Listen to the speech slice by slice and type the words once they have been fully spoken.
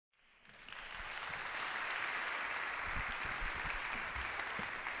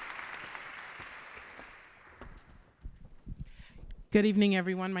Good evening,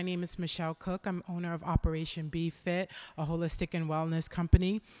 everyone. My name is Michelle Cook. I'm owner of Operation Be Fit, a holistic and wellness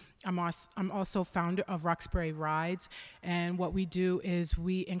company. I'm also founder of Roxbury Rides, and what we do is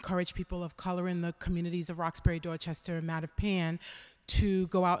we encourage people of color in the communities of Roxbury, Dorchester, and Mattapan to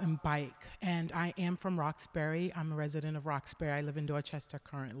go out and bike. And I am from Roxbury. I'm a resident of Roxbury. I live in Dorchester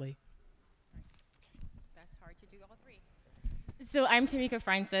currently. That's hard to do all three. So I'm Tamika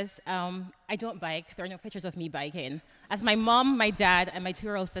Francis. I don't bike. There are no pictures of me biking. As my mom, my dad, and my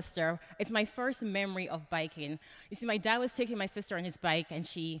 2-year-old sister, it's my first memory of biking. You see, my dad was taking my sister on his bike, and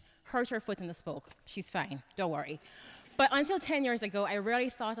she hurt her foot in the spoke. She's fine, don't worry. But until 10 years ago, I rarely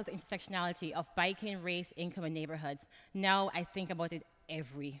thought of the intersectionality of biking, race, income, and neighborhoods. Now I think about it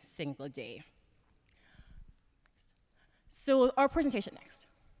every single day. So our presentation next.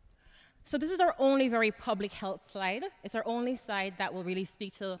 So this is our only very public health slide. It's our only slide that will really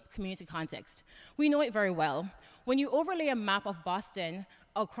speak to community context. We know it very well. When you overlay a map of Boston,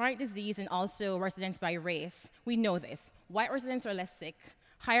 of chronic disease and also residents by race, we know this. White residents are less sick.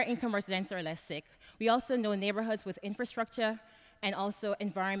 Higher income residents are less sick. We also know neighborhoods with infrastructure and also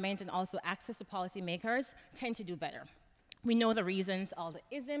environment and also access to policymakers tend to do better. We know the reasons, all the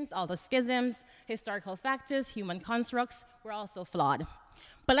isms, all the schisms, historical factors, human constructs, we're also flawed.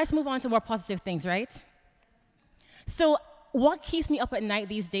 But let's move on to more positive things, right? So what keeps me up at night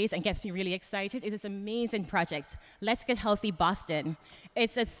these days and gets me really excited is this amazing project, Let's Get Healthy Boston.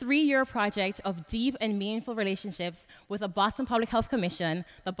 It's a 3-year project of deep and meaningful relationships with the Boston Public Health Commission,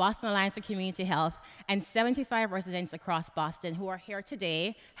 the Boston Alliance of Community Health, and 75 residents across Boston who are here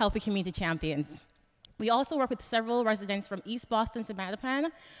today, healthy community champions. We also work with several residents from East Boston to Mattapan,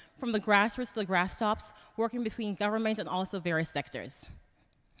 from the grassroots to the grass tops, working between government and also various sectors.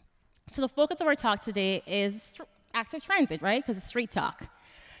 So the focus of our talk today is active transit, right? Because it's street talk.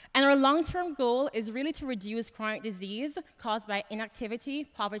 And our long-term goal is really to reduce chronic disease caused by inactivity,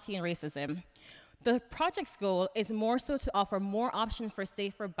 poverty, and racism. The project's goal is more so to offer more options for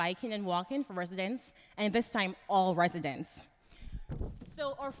safer biking and walking for residents, and this time, all residents.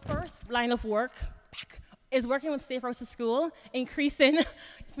 So our first line of work is working with Safe Routes to School, increasing,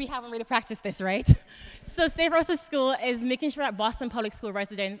 we haven't really practiced this, right? So Safe Routes to School is making sure that Boston Public School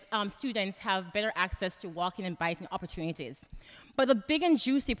residents, students have better access to walking and biking opportunities. But the big and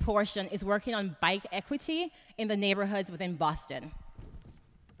juicy portion is working on bike equity in the neighborhoods within Boston.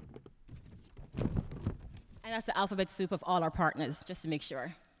 And that's the alphabet soup of all our partners, just to make sure.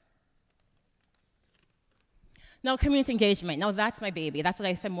 Now, community engagement. Now, that's my baby. That's what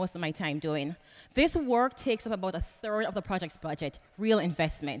I spend most of my time doing. This work takes up about 1/3 of the project's budget, real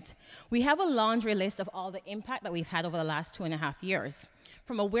investment. We have a laundry list of all the impact that we've had over the last 2.5 years,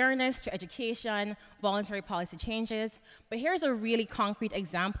 from awareness to education, voluntary policy changes. But here's a really concrete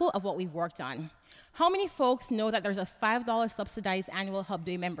example of what we've worked on. How many folks know that there's a $5 subsidized annual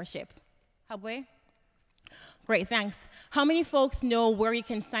Hubway membership? Hubway? Great, thanks. How many folks know where you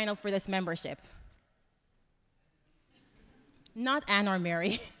can sign up for this membership? Not Anne or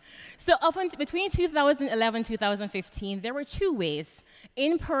Mary. So between 2011 and 2015, there were 2 ways,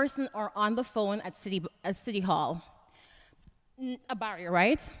 in person or on the phone at City Hall. A barrier,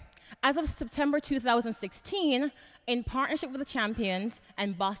 right? As of September 2016, in partnership with the Champions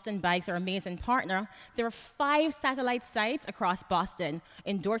and Boston Bikes, our amazing partner, there are 5 satellite sites across Boston,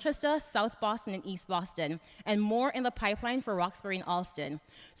 in Dorchester, South Boston, and East Boston, and more in the pipeline for Roxbury and Allston.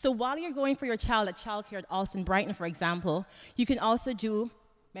 So while you're going for your child at childcare at Allston Brighton, for example, you can also do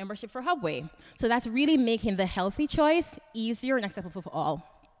membership for Hubway. So that's really making the healthy choice easier and acceptable for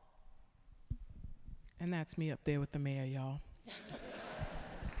all. And that's me up there with the mayor, y'all.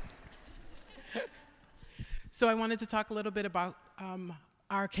 So I wanted to talk a little bit about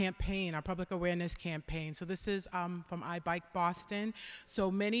our campaign, our public awareness campaign. So this is from I Bike Boston. So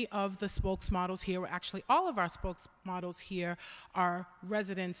many of the spokesmodels here, actually all of our spokesmodels here, are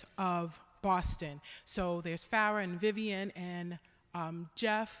residents of Boston. So there's Farah and Vivian and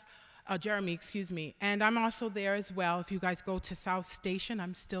Jeremy, excuse me. And I'm also there as well. If you guys go to South Station,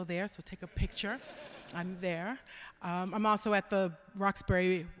 I'm still there, so take a picture. I'm there. I'm also at the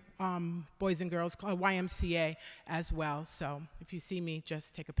Roxbury Boys and Girls Club, YMCA as well. So if you see me,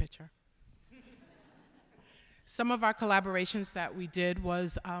 just take a picture. Some of our collaborations that we did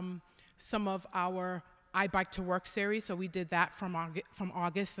was some of our I Bike to Work series. So we did that from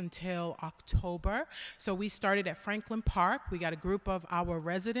August until October. So we started at Franklin Park. We got a group of our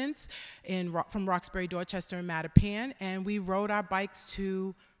residents from Roxbury, Dorchester, and Mattapan, and we rode our bikes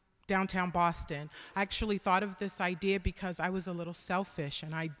to downtown Boston. I actually thought of this idea because I was a little selfish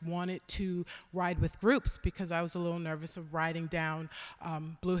and I wanted to ride with groups because I was a little nervous of riding down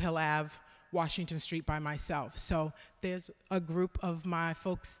Blue Hill Ave Washington Street by myself. So there's a group of my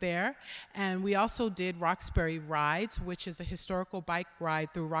folks there. And we also did Roxbury Rides, which is a historical bike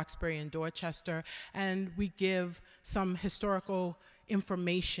ride through Roxbury and Dorchester. And we give some historical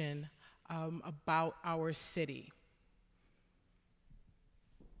information about our city.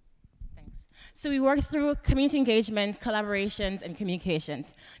 So we work through community engagement, collaborations, and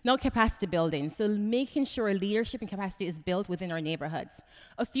communications. Now capacity building, so making sure leadership and capacity is built within our neighborhoods.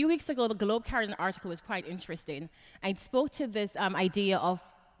 A few weeks ago, the Globe carried an article that was quite interesting. I spoke to this idea of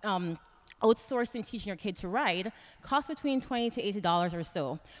outsourcing teaching your kid to ride, costs between $20 to $80 or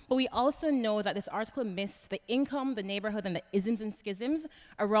so. But we also know that this article missed the income, the neighborhood, and the isms and schisms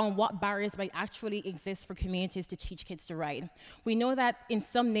around what barriers might actually exist for communities to teach kids to ride. We know that in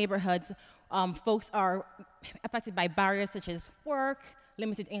some neighborhoods, folks are affected by barriers such as work,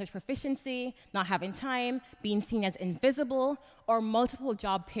 limited English proficiency, not having time, being seen as invisible, or multiple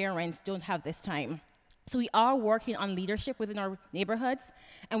job parents don't have this time. So we are working on leadership within our neighborhoods,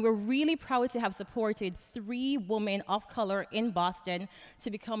 and we're really proud to have supported 3 women of color in Boston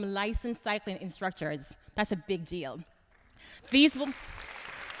to become licensed cycling instructors. That's a big deal. These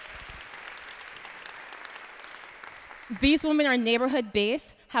women are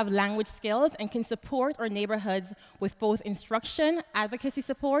neighborhood-based, have language skills, and can support our neighborhoods with both instruction, advocacy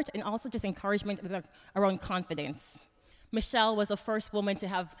support, and also just encouragement around confidence. Michelle was the first woman to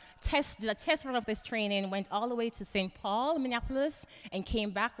have did a test run of this training, went all the way to St. Paul, Minneapolis, and came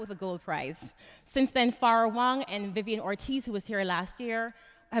back with a gold prize. Since then, Farah Wang and Vivian Ortiz, who was here last year,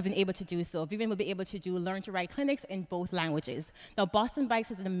 have been able to do so. Vivian will be able to do Learn to Ride clinics in both languages. Now, Boston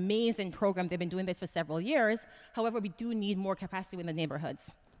Bikes is an amazing program. They've been doing this for several years. However, we do need more capacity in the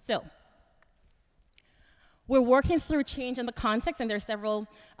neighborhoods. So, we're working through change in the context, and there are several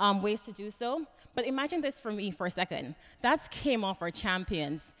ways to do so. But imagine this for me for a second. That's Kim off our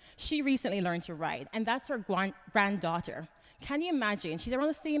champions. She recently learned to ride, and that's her granddaughter. Can you imagine? She's around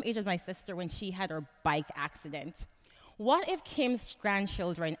the same age as my sister when she had her bike accident. What if Kim's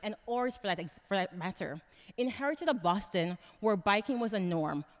grandchildren, and ours for that matter, inherited a Boston where biking was a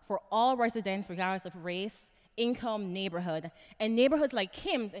norm for all residents regardless of race, income, neighborhood, and neighborhoods like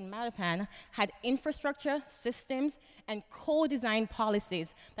Kim's in Mattapan had infrastructure, systems, and co-designed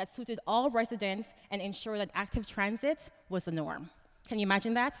policies that suited all residents and ensured that active transit was the norm. Can you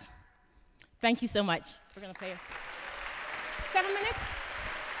imagine that? Thank you so much. We're gonna play 7 minutes.